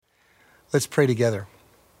Let's pray together.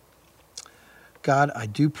 God, I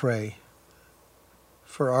do pray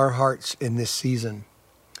for our hearts in this season.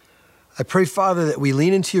 I pray, Father, that we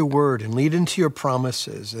lean into your word and lean into your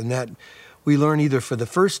promises, and that we learn either for the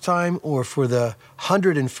first time or for the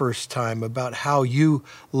 101st time about how you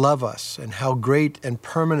love us and how great and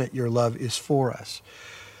permanent your love is for us.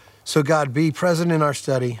 So God, be present in our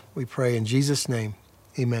study, we pray in Jesus' name,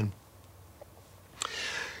 amen.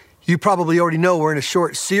 You probably already know we're in a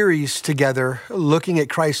short series together looking at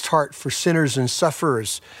Christ's heart for sinners and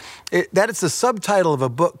sufferers. That is the subtitle of a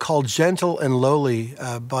book called Gentle and Lowly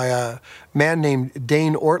by a man named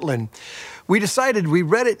Dane Ortlund. We decided, we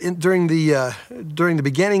read it during the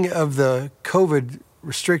beginning of the COVID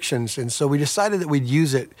restrictions, and so we decided that we'd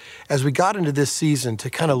use it as we got into this season to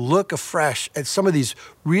kind of look afresh at some of these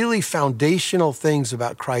really foundational things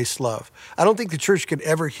about Christ's love. I don't think the church could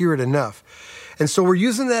ever hear it enough. And so we're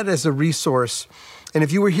using that as a resource. And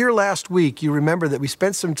if you were here last week, you remember that we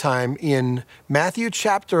spent some time in Matthew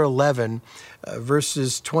chapter 11,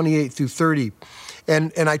 verses 28 through 30.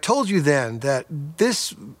 And I told you then that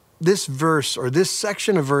this verse, or this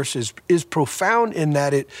section of verses, is profound in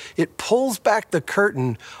that it pulls back the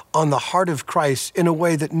curtain on the heart of Christ in a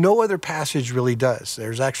way that no other passage really does.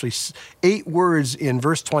 There's actually 8 words in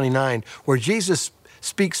verse 29 where Jesus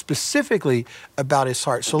speaks specifically about his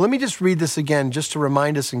heart. So let me just read this again just to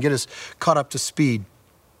remind us and get us caught up to speed.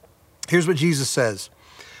 Here's what Jesus says.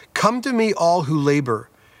 "Come to me, all who labor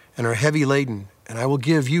and are heavy laden, and I will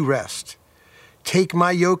give you rest. Take my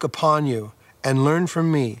yoke upon you and learn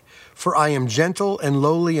from me, for I am gentle and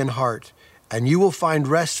lowly in heart, and you will find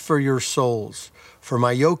rest for your souls. For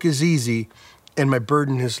my yoke is easy and my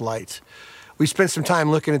burden is light." We spent some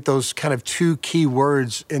time looking at those kind of 2 key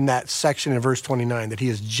words in that section in verse 29, that he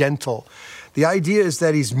is gentle. The idea is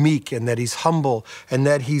that he's meek and that he's humble and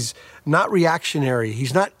that he's not reactionary.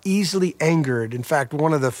 He's not easily angered. In fact,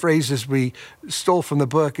 one of the phrases we stole from the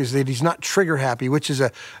book is that he's not trigger happy, which is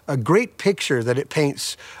a great picture that it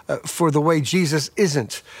paints for the way Jesus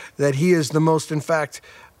isn't, that he is the most, in fact,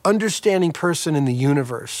 understanding person in the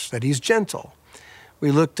universe, that he's gentle.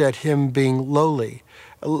 We looked at him being lowly.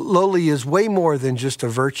 Lowly is way more than just a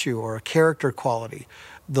virtue or a character quality.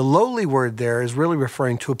 The lowly word there is really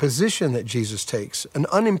referring to a position that Jesus takes, an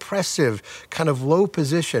unimpressive kind of low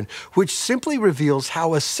position, which simply reveals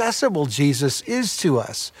how accessible Jesus is to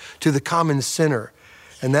us, to the common sinner.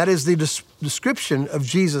 And that is the description of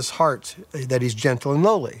Jesus' heart, that he's gentle and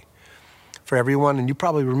lowly. For everyone, and you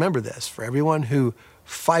probably remember this, for everyone who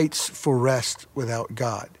fights for rest without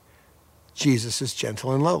God, Jesus is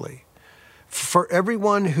gentle and lowly. For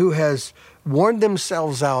everyone who has worn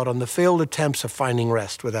themselves out on the failed attempts of finding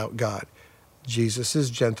rest without God, Jesus is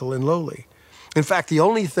gentle and lowly. In fact, the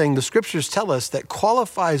only thing the scriptures tell us that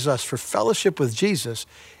qualifies us for fellowship with Jesus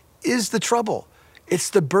is the trouble. It's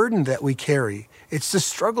the burden that we carry. It's the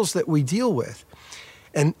struggles that we deal with.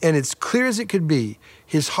 And it's clear as it could be,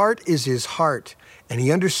 his heart is his heart. And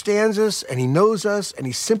he understands us, and he knows us, and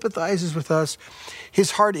he sympathizes with us.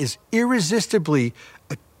 His heart is irresistibly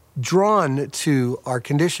drawn to our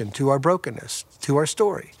condition, to our brokenness, to our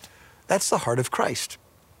story. That's the heart of Christ.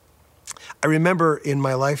 I remember in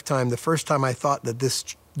my lifetime, the first time I thought that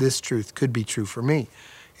this truth could be true for me.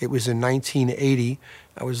 It was in 1980.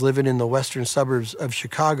 I was living in the western suburbs of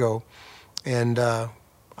Chicago, and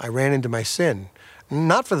I ran into my sin.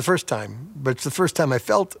 Not for the first time, but it's the first time I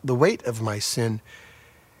felt the weight of my sin.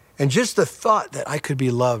 And just the thought that I could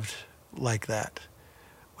be loved like that,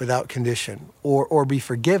 without condition, or be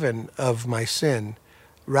forgiven of my sin,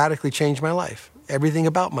 radically changed my life, everything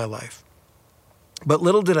about my life. But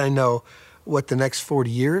little did I know what the next 40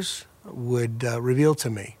 years would reveal to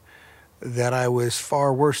me, that I was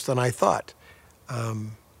far worse than I thought.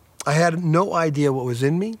 I had no idea what was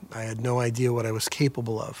in me. I had no idea what I was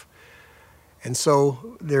capable of. And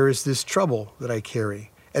so there is this trouble that I carry.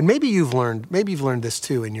 And maybe you've learned this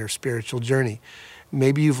too in your spiritual journey.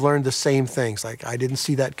 Maybe you've learned the same things, like, I didn't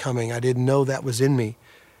see that coming. I didn't know that was in me.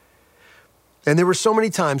 And there were so many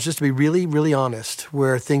times, just to be really, really honest,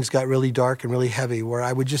 where things got really dark and really heavy, where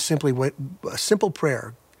I would just simply, a simple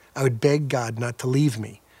prayer, I would beg God not to leave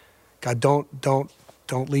me. God,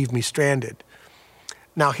 don't leave me stranded.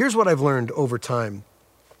 Now, here's what I've learned over time.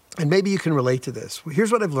 And maybe you can relate to this.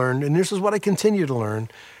 Here's what I've learned, and this is what I continue to learn,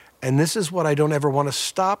 and this is what I don't ever want to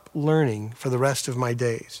stop learning for the rest of my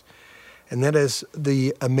days. And that is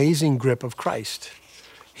the amazing grip of Christ.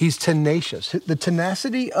 He's tenacious. The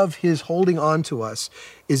tenacity of his holding on to us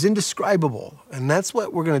is indescribable. And that's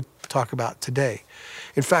what we're going to talk about today.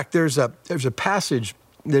 In fact, there's a passage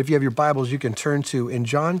that if you have your Bibles, you can turn to in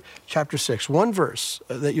John chapter 6, one verse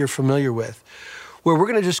that you're familiar with, where we're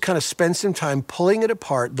going to just kind of spend some time pulling it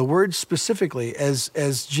apart, the word specifically, as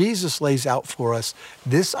Jesus lays out for us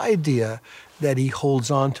this idea that he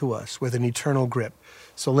holds on to us with an eternal grip.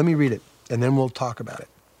 So let me read it, and then we'll talk about it.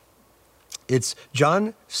 It's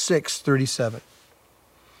John 6:37.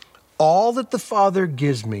 All that the Father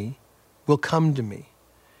gives me will come to me,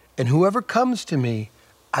 and whoever comes to me,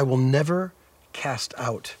 I will never cast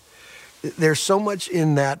out. There's so much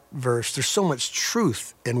in that verse. There's so much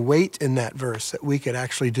truth and weight in that verse that we could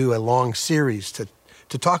actually do a long series to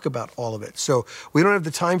talk about all of it. So we don't have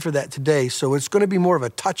the time for that today. So it's going to be more of a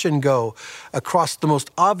touch and go across the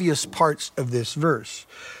most obvious parts of this verse.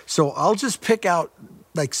 So I'll just pick out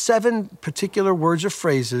like 7 particular words or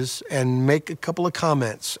phrases and make a couple of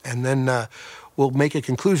comments. And then we'll make a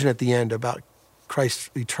conclusion at the end about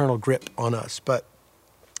Christ's eternal grip on us. But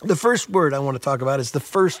the first word I want to talk about is the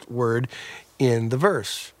first word in the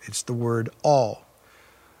verse. It's the word all.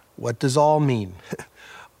 What does all mean?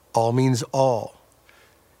 All means all.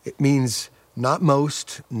 It means not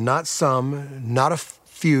most, not some, not a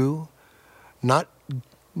few, not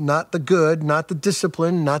the good, not the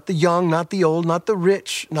disciplined, not the young, not the old, not the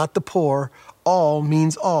rich, not the poor. All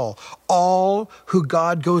means all. All who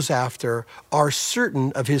God goes after are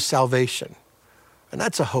certain of his salvation. And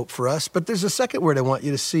that's a hope for us. But there's a second word I want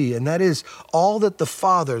you to see, and that is all that the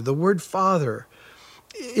Father, the word Father.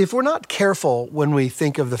 If we're not careful when we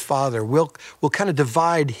think of the Father, we'll kind of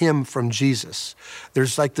divide him from Jesus.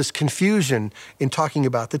 There's like this confusion in talking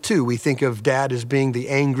about the two. We think of dad as being the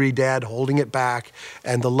angry dad holding it back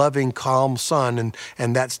and the loving, calm son,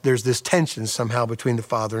 and there's this tension somehow between the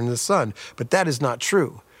Father and the Son. But that is not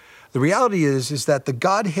true. The reality is that the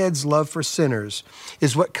Godhead's love for sinners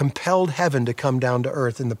is what compelled heaven to come down to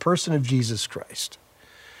earth in the person of Jesus Christ.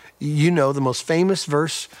 You know the most famous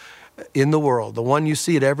verse in the world, the one you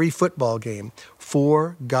see at every football game.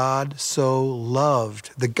 For God so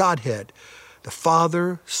loved, the Godhead, the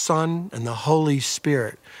Father, Son, and the Holy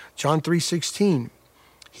Spirit. John 3:16,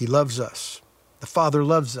 he loves us. The Father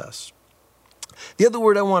loves us. The other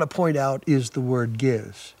word I want to point out is the word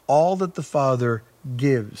gives. All that the Father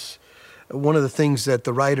gives. One of the things that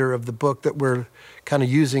the writer of the book that we're kind of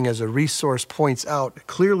using as a resource points out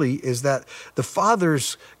clearly is that the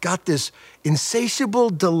Father's got this insatiable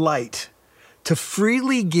delight to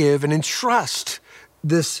freely give and entrust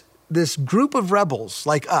this group of rebels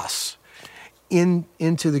like us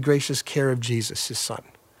into the gracious care of Jesus, his Son.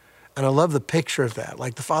 And I love the picture of that.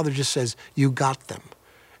 Like the Father just says, you got them.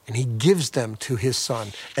 And he gives them to his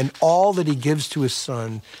Son. And all that he gives to his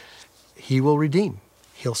Son, he will redeem.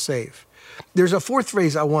 He'll save. There's a fourth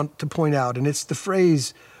phrase I want to point out, and it's the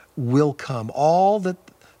phrase, will come. All that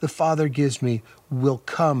the Father gives me will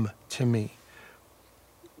come to me.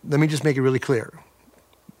 Let me just make it really clear.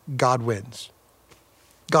 God wins.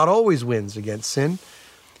 God always wins against sin.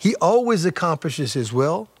 He always accomplishes his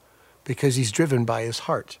will because he's driven by his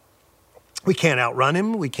heart. We can't outrun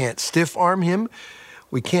him. We can't stiff arm him.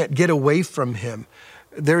 We can't get away from him.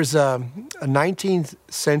 There's a 19th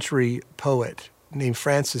century poet named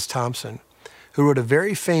Francis Thompson who wrote a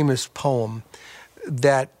very famous poem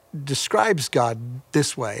that describes God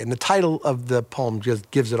this way. And the title of the poem just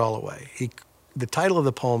gives it all away. The title of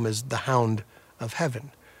the poem is The Hound of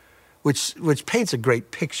Heaven, which paints a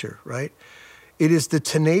great picture, right? It is the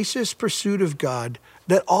tenacious pursuit of God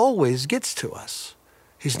that always gets to us.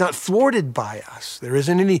 He's not thwarted by us. There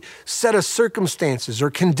isn't any set of circumstances or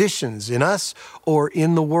conditions in us or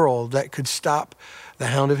in the world that could stop the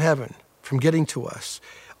Hound of Heaven from getting to us.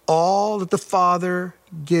 All that the Father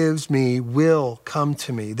gives me will come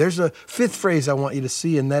to me. There's a fifth phrase I want you to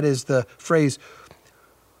see, and that is the phrase,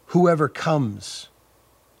 whoever comes.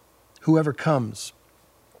 Whoever comes.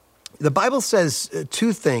 The Bible says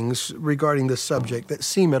 2 things regarding this subject that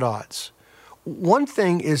seem at odds. One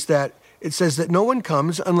thing is that it says that no one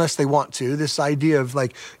comes unless they want to. This idea of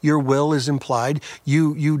like your will is implied.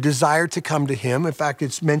 You desire to come to him. In fact,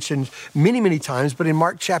 it's mentioned many, many times, but in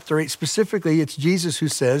Mark chapter 8 specifically, it's Jesus who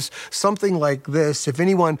says something like this, if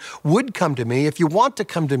anyone would come to me, if you want to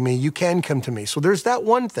come to me, you can come to me. So there's that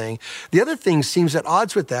one thing. The other thing seems at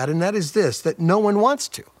odds with that, and that is this, that no one wants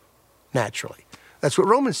to, naturally. That's what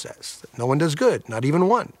Romans says, that no one does good, not even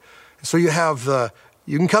one. So you have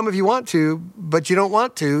you can come if you want to, but you don't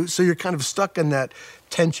want to, so you're kind of stuck in that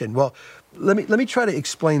tension. Well, let me try to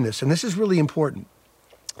explain this, and this is really important.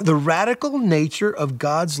 The radical nature of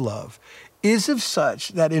God's love is of such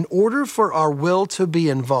that in order for our will to be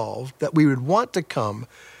involved, that we would want to come,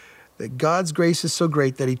 that God's grace is so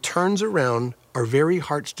great that he turns around our very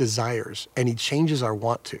heart's desires and he changes our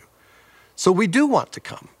want to. So we do want to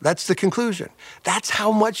come. That's the conclusion. That's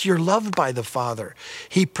how much you're loved by the Father.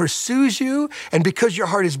 He pursues you, and because your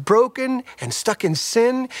heart is broken and stuck in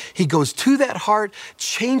sin, he goes to that heart,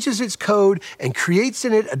 changes its code, and creates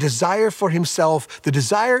in it a desire for himself. The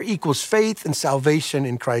desire equals faith and salvation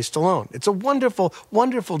in Christ alone. It's a wonderful,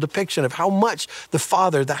 wonderful depiction of how much the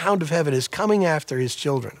Father, the Hound of Heaven, is coming after his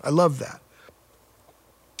children. I love that.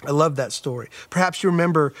 I love that story. Perhaps you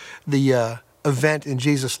remember the event in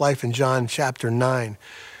Jesus' life in John chapter 9,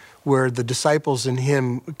 where the disciples and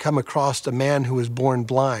him come across a man who was born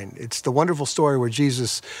blind. It's the wonderful story where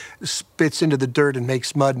Jesus spits into the dirt and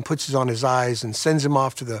makes mud and puts it on his eyes and sends him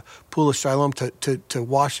off to the pool of Siloam to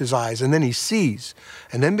wash his eyes. And then he sees.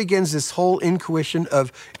 And then begins this whole intuition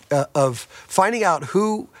of finding out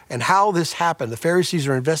who and how this happened. The Pharisees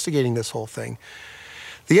are investigating this whole thing.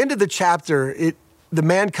 The end of the chapter, the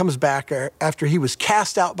man comes back after he was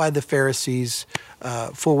cast out by the Pharisees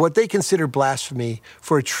for what they consider blasphemy,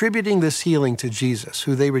 for attributing this healing to Jesus,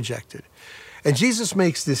 who they rejected. And Jesus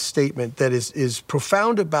makes this statement that is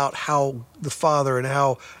profound about how the Father and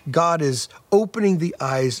how God is opening the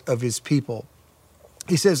eyes of his people.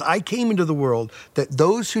 He says, I came into the world that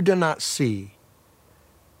those who do not see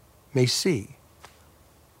may see.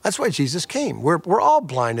 That's why Jesus came. We're all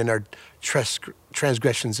blind in our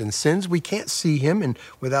transgressions and sins. We can't see him, and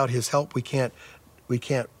without his help, we can't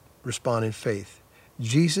respond in faith.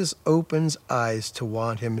 Jesus opens eyes to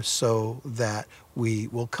want him so that we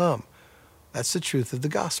will come. That's the truth of the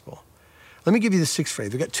gospel. Let me give you the sixth phrase.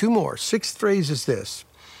 We've got two more. Sixth phrase is this.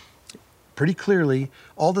 Pretty clearly,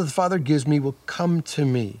 all that the Father gives me will come to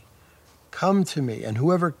me. Come to me, and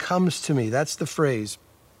whoever comes to me, that's the phrase.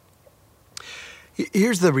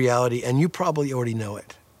 Here's the reality, and you probably already know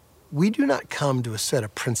it. We do not come to a set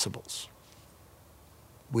of principles.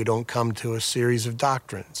 We don't come to a series of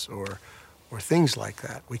doctrines or things like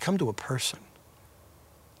that. We come to a person.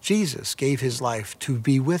 Jesus gave his life to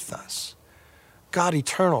be with us. God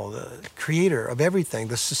eternal, the creator of everything,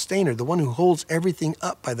 the sustainer, the one who holds everything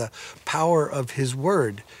up by the power of his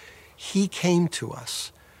word. He came to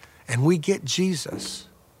us, and we get Jesus.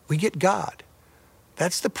 We get God.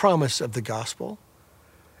 That's the promise of the gospel.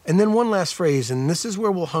 And then one last phrase, and this is where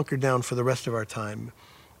we'll hunker down for the rest of our time.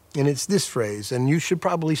 And it's this phrase, and you should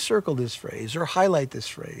probably circle this phrase or highlight this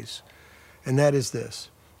phrase. And that is this,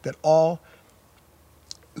 that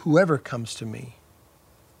whoever comes to me,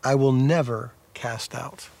 I will never cast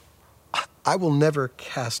out. I will never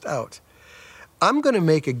cast out. I'm going to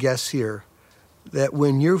make a guess here that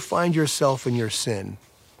when you find yourself in your sin,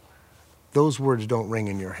 those words don't ring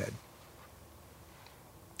in your head.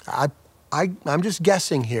 I'm just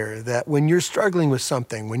guessing here that when you're struggling with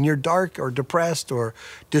something, when you're dark or depressed or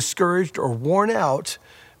discouraged or worn out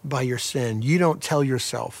by your sin, you don't tell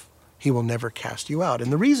yourself he will never cast you out.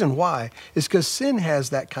 And the reason why is because sin has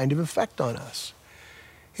that kind of effect on us.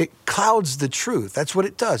 It clouds the truth. That's what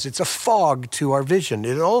it does. It's a fog to our vision.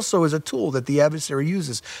 It also is a tool that the adversary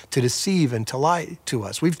uses to deceive and to lie to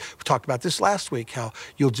us. We've talked about this last week, how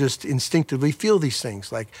you'll just instinctively feel these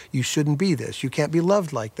things like you shouldn't be this. You can't be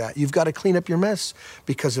loved like that. You've got to clean up your mess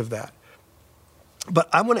because of that. But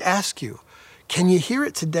I want to ask you, can you hear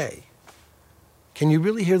it today? Can you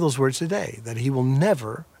really hear those words today? That he will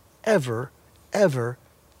never, ever, ever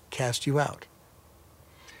cast you out.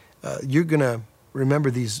 You're going to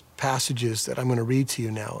remember these passages that I'm going to read to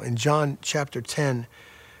you now. In John chapter 10,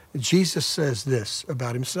 Jesus says this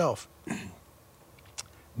about himself.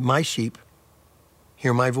 My sheep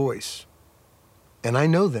hear my voice, and I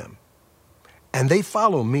know them, and they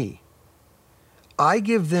follow me. I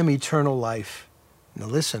give them eternal life. Now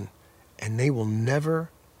listen, and they will never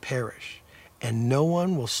perish, and no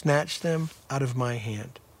one will snatch them out of my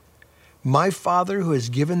hand. My Father who has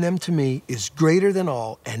given them to me is greater than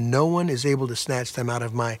all, and no one is able to snatch them out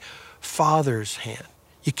of my Father's hand.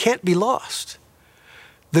 You can't be lost.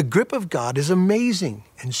 The grip of God is amazing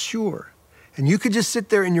and sure. And you could just sit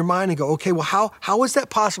there in your mind and go, okay, well, how is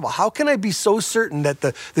that possible? How can I be so certain that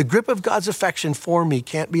the grip of God's affection for me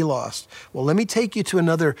can't be lost? Well, let me take you to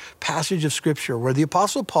another passage of Scripture where the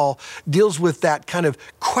Apostle Paul deals with that kind of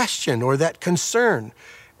question or that concern.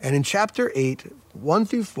 And in chapter 8, 1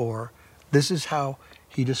 through 4, this is how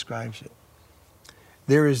he describes it.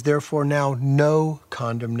 There is therefore now no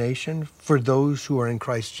condemnation for those who are in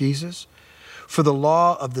Christ Jesus. For the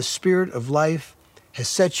law of the Spirit of life has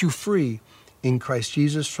set you free in Christ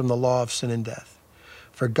Jesus from the law of sin and death.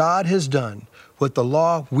 For God has done what the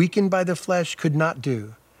law, weakened by the flesh, could not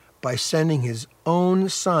do, by sending his own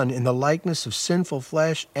Son in the likeness of sinful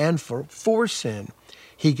flesh, and for sin,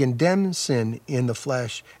 he condemned sin in the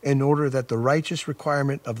flesh in order that the righteous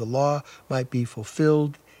requirement of the law might be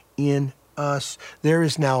fulfilled in us. There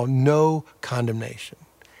is now no condemnation.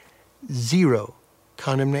 Zero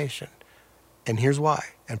condemnation. And here's why.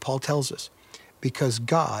 And Paul tells us, because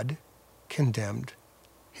God condemned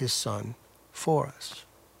his Son for us.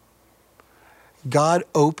 God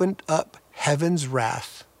opened up heaven's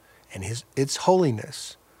wrath and its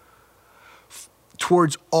holiness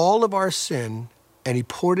towards all of our sin, and he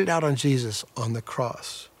poured it out on Jesus on the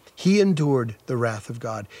cross. He endured the wrath of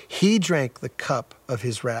God. He drank the cup of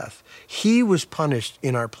his wrath. He was punished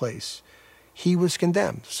in our place. He was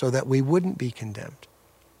condemned so that we wouldn't be condemned.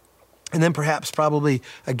 And then perhaps, probably,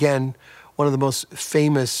 again, one of the most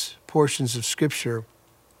famous portions of Scripture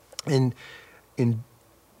in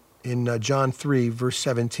John 3, verse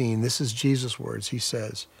 17, this is Jesus' words. He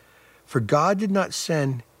says, "For God did not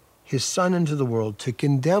send his Son into the world to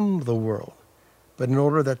condemn the world, but in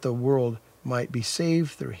order that the world might be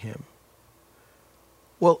saved through him."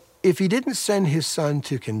 Well, if he didn't send his Son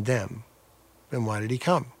to condemn, then why did he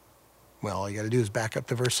come? Well, all you got to do is back up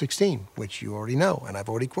to verse 16, which you already know, and I've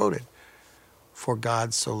already quoted. For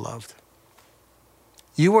God so loved.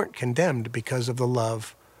 You weren't condemned because of the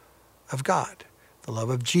love of God, the love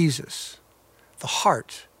of Jesus, the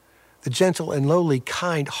heart, the gentle and lowly,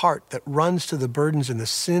 kind heart that runs to the burdens and the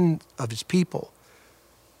sin of his people.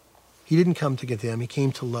 He didn't come to condemn, he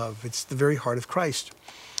came to love. It's the very heart of Christ.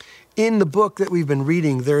 In the book that we've been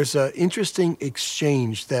reading, there's an interesting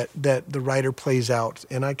exchange that the writer plays out,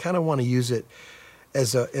 and I kind of want to use it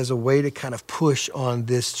as a way to kind of push on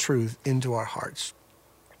this truth into our hearts.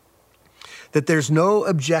 That there's no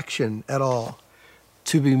objection at all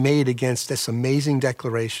to be made against this amazing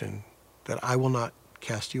declaration that I will not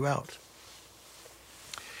cast you out.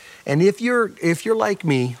 And if you're like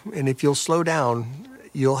me, and if you'll slow down,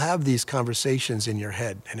 you'll have these conversations in your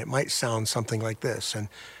head, and it might sound something like this. And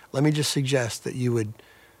let me just suggest that you would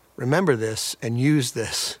remember this and use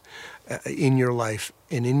this in your life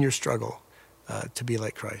and in your struggle to be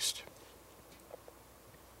like Christ.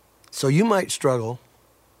 So you might struggle,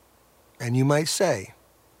 and you might say,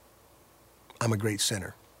 I'm a great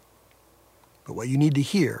sinner. But what you need to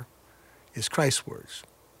hear is Christ's words,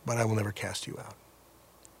 but I will never cast you out.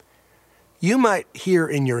 You might hear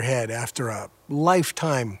in your head after a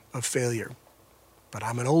lifetime of failure, but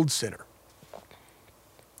I'm an old sinner.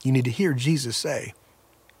 You need to hear Jesus say,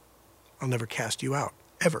 I'll never cast you out,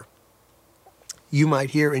 ever. You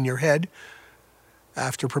might hear in your head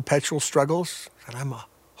after perpetual struggles that I'm a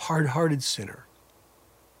hard-hearted sinner.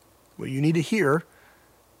 Well, you need to hear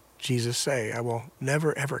Jesus say, I will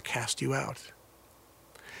never, ever cast you out.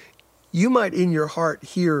 You might in your heart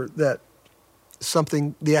hear that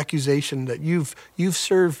something, the accusation that you've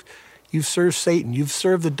served Satan, you've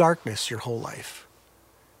served the darkness your whole life.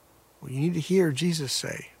 Well, you need to hear Jesus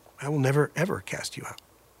say, I will never, ever cast you out.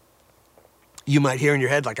 You might hear in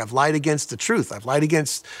your head, like, I've lied against the truth. I've lied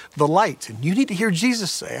against the light. And you need to hear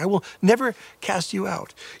Jesus say, I will never cast you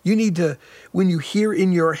out. You need to, when you hear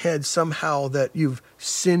in your head somehow that you've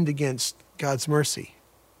sinned against God's mercy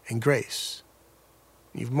and grace,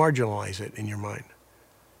 you've marginalized it in your mind.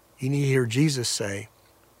 You need to hear Jesus say,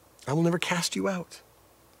 I will never cast you out.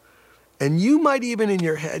 And you might even in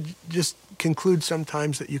your head just conclude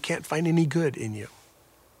sometimes that you can't find any good in you.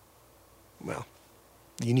 Well,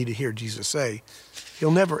 you need to hear Jesus say,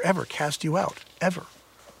 he'll never, ever cast you out, ever.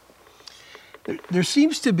 There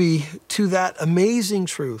seems to be, to that amazing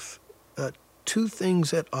truth, two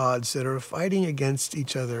things at odds that are fighting against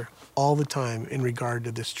each other all the time in regard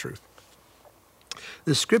to this truth.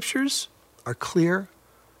 The scriptures are clear,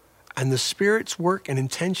 and the Spirit's work and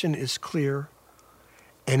intention is clear,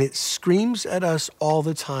 and it screams at us all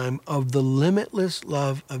the time of the limitless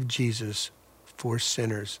love of Jesus for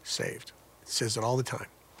sinners saved. It says it all the time.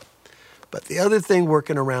 But the other thing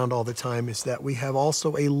working around all the time is that we have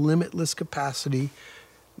also a limitless capacity,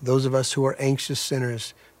 those of us who are anxious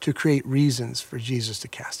sinners, to create reasons for Jesus to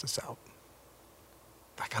cast us out.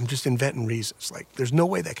 Like, I'm just inventing reasons. Like, there's no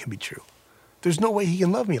way that can be true. There's no way he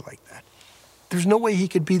can love me like that. There's no way he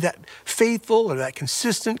could be that faithful or that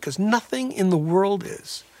consistent, because nothing in the world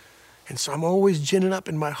is. And so I'm always ginning up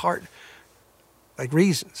in my heart like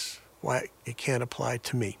reasons why it can't apply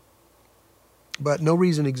to me. But no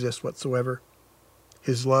reason exists whatsoever.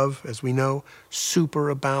 His love, as we know,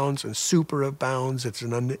 superabounds and superabounds. It's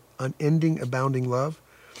an unending, abounding love.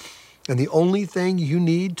 And the only thing you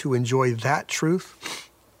need to enjoy that truth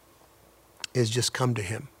is just come to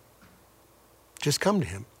him. Just come to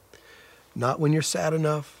him. Not when you're sad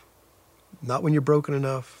enough, not when you're broken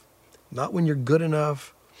enough, not when you're good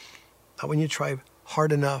enough, not when you try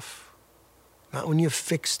hard enough, not when you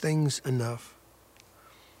fix things enough.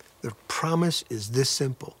 The promise is this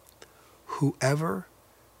simple. Whoever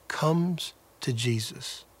comes to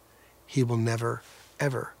Jesus, he will never,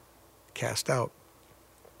 ever cast out.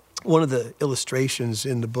 One of the illustrations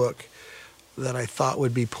in the book that I thought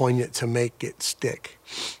would be poignant to make it stick,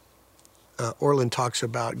 Orland talks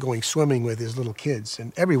about going swimming with his little kids.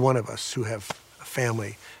 And every one of us who have a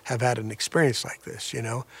family have had an experience like this, you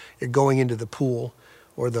know. You're going into the pool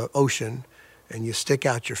or the ocean, and you stick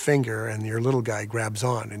out your finger, and your little guy grabs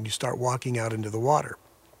on, and you start walking out into the water.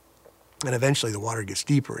 And eventually the water gets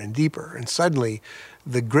deeper and deeper, and suddenly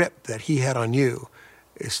the grip that he had on you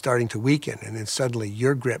is starting to weaken, and then suddenly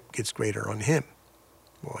your grip gets greater on him.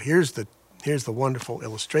 Well, here's the wonderful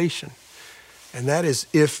illustration, and that is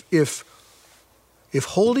if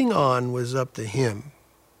holding on was up to him,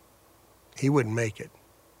 he wouldn't make it.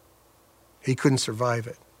 He couldn't survive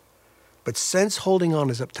it. But since holding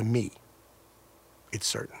on is up to me, it's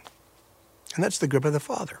certain. And that's the grip of the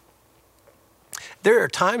Father. There are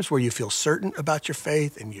times where you feel certain about your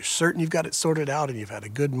faith and you're certain you've got it sorted out and you've had a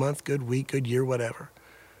good month, good week, good year, whatever.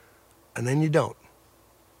 And then you don't.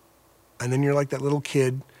 And then you're like that little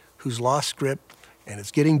kid who's lost grip and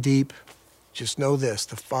it's getting deep. Just know this,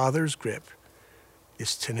 the Father's grip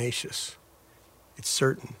is tenacious. It's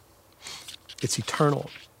certain. It's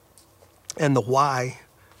eternal. And the why,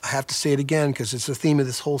 I have to say it again because it's the theme of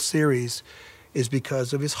this whole series, is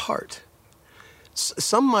because of his heart.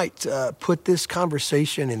 Some might put this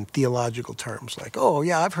conversation in theological terms, like, oh,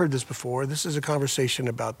 yeah, I've heard this before. This is a conversation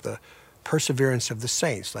about the perseverance of the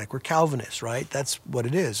saints, like we're Calvinists, right? That's what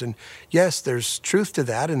it is. And yes, there's truth to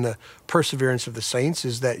that, and the perseverance of the saints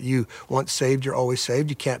is that you once saved, you're always saved.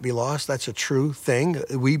 You can't be lost. That's a true thing,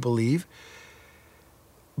 we believe.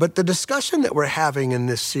 But the discussion that we're having in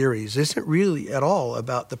this series isn't really at all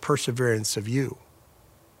about the perseverance of you.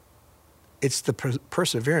 It's the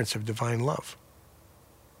perseverance of divine love.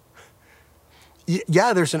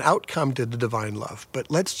 Yeah, there's an outcome to the divine love, but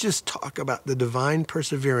let's just talk about the divine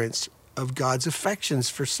perseverance of God's affections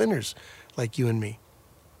for sinners like you and me.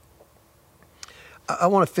 I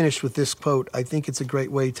want to finish with this quote. I think it's a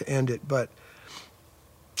great way to end it, but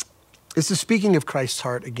this is speaking of Christ's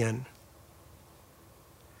heart again.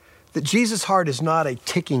 That Jesus' heart is not a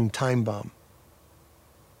ticking time bomb.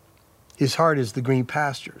 His heart is the green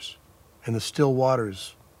pastures and the still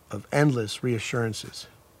waters of endless reassurances,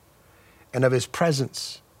 and of his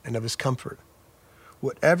presence and of his comfort.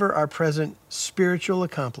 Whatever our present spiritual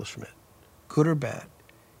accomplishment, good or bad,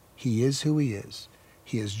 he is who he is.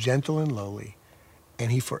 He is gentle and lowly,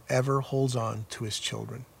 and he forever holds on to his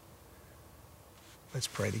children. Let's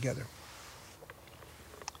pray together.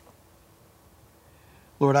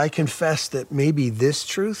 Lord, I confess that maybe this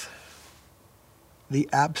truth, the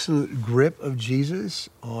absolute grip of Jesus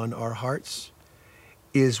on our hearts,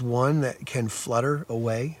 is one that can flutter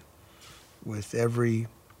away with every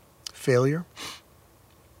failure.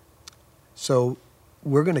 So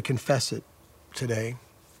we're going to confess it today.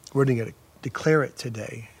 We're going to declare it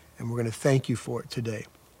today, and we're going to thank you for it today.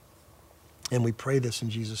 And we pray this in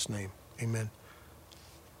Jesus' name. Amen.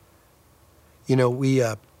 You know, we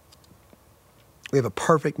have a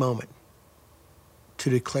perfect moment to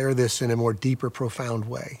declare this in a more deeper, profound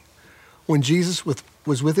way. When Jesus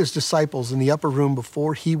was with his disciples in the upper room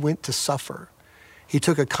before he went to suffer, he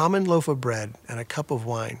took a common loaf of bread and a cup of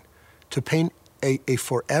wine to paint a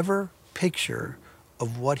forever picture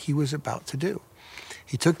of what he was about to do.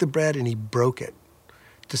 He took the bread and he broke it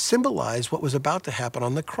to symbolize what was about to happen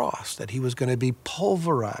on the cross, that he was going to be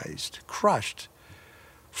pulverized, crushed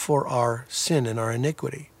for our sin and our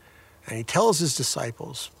iniquity. And he tells his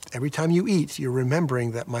disciples, every time you eat, you're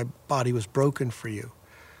remembering that my body was broken for you.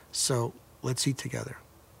 So let's eat together.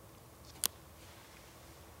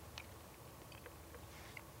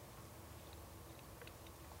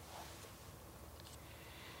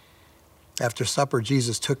 After supper,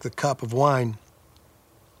 Jesus took the cup of wine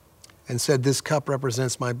and said, this cup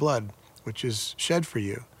represents my blood, which is shed for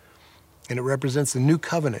you. And it represents the new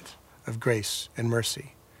covenant of grace and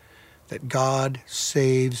mercy, that God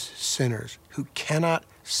saves sinners who cannot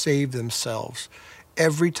save themselves.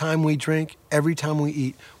 Every time we drink, every time we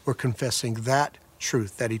eat, we're confessing that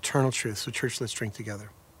truth, that eternal truth. So church, let's drink together.